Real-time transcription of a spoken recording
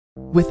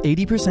With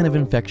 80% of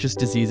infectious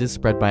diseases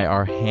spread by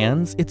our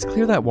hands, it's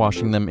clear that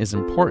washing them is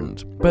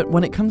important. But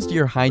when it comes to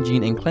your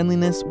hygiene and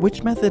cleanliness,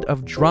 which method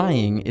of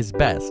drying is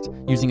best?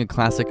 Using a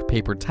classic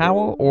paper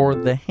towel or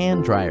the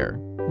hand dryer?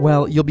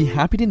 Well, you'll be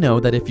happy to know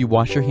that if you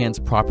wash your hands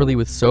properly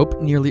with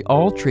soap, nearly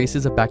all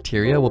traces of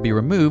bacteria will be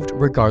removed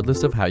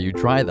regardless of how you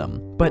dry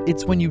them. But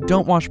it's when you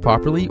don't wash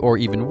properly, or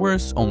even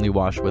worse, only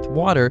wash with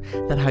water,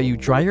 that how you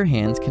dry your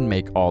hands can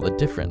make all the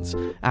difference.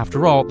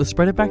 After all, the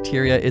spread of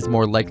bacteria is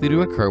more likely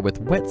to occur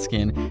with wet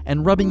skin,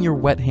 and rubbing your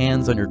wet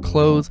hands on your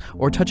clothes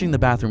or touching the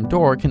bathroom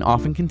door can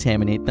often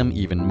contaminate them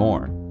even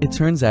more. It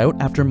turns out,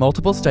 after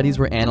multiple studies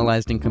were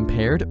analyzed and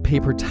compared,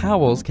 paper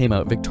towels came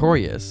out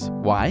victorious.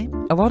 Why?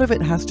 A lot of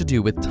it has to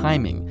do with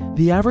timing.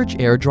 The average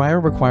air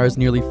dryer requires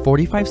nearly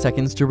 45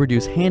 seconds to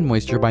reduce hand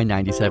moisture by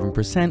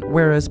 97%,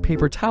 whereas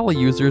paper towel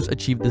users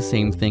achieve the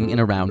same thing in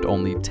around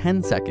only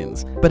 10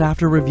 seconds. But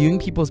after reviewing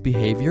people's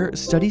behavior,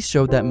 studies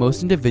showed that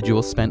most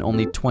individuals spent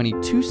only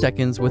 22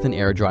 seconds with an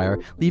air dryer,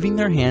 leaving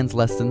their hands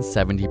less than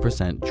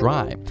 70%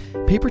 dry.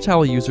 Paper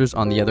towel users,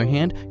 on the other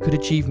hand, could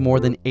achieve more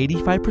than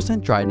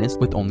 85% dryness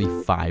with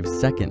only 5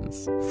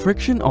 seconds.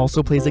 Friction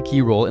also plays a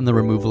key role in the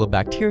removal of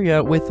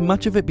bacteria, with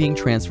much of it being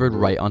transferred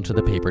right onto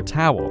the paper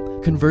towel.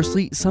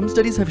 Conversely, some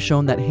studies have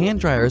shown that hand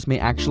dryers may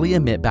actually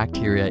emit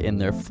bacteria in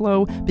their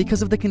flow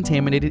because of the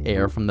contaminated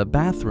air from the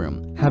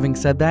bathroom. Having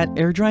said that,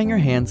 air drying your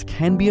hands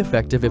can be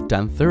effective if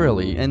done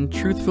thoroughly, and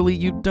truthfully,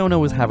 you don't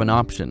always have an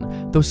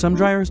option. Though some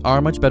dryers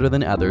are much better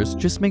than others,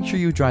 just make sure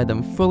you dry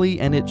them fully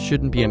and it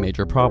shouldn't be a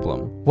major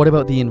problem. What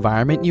about the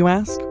environment, you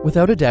ask?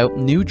 Without a doubt,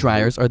 new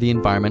dryers are the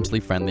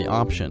environmentally friendly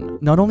option.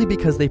 Not only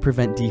because they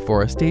prevent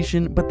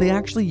deforestation, but they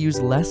actually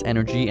use less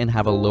energy and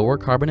have a lower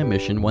carbon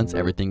emission once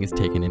everything is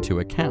taken into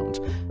account.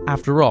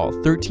 After all,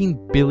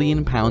 13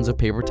 billion pounds of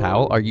paper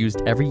towel are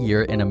used every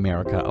year in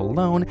America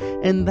alone,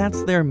 and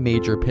that's their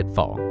major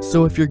pitfall.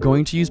 So if you're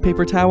going to use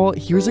paper towel,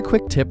 here's a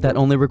quick tip that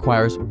only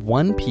requires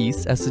one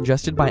piece, as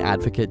suggested by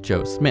advocate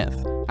Joe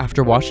Smith.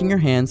 After washing your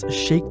hands,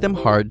 shake them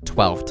hard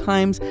 12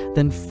 times,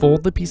 then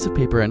fold the piece of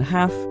paper in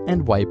half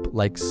and wipe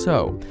like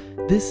so.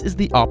 This is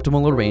the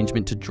optimal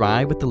arrangement to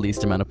dry with the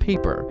least amount of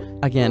paper.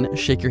 Again,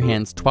 shake your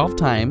hands 12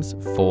 times,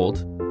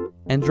 fold,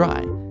 and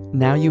dry.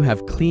 Now you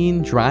have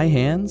clean, dry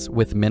hands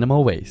with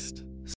minimal waste.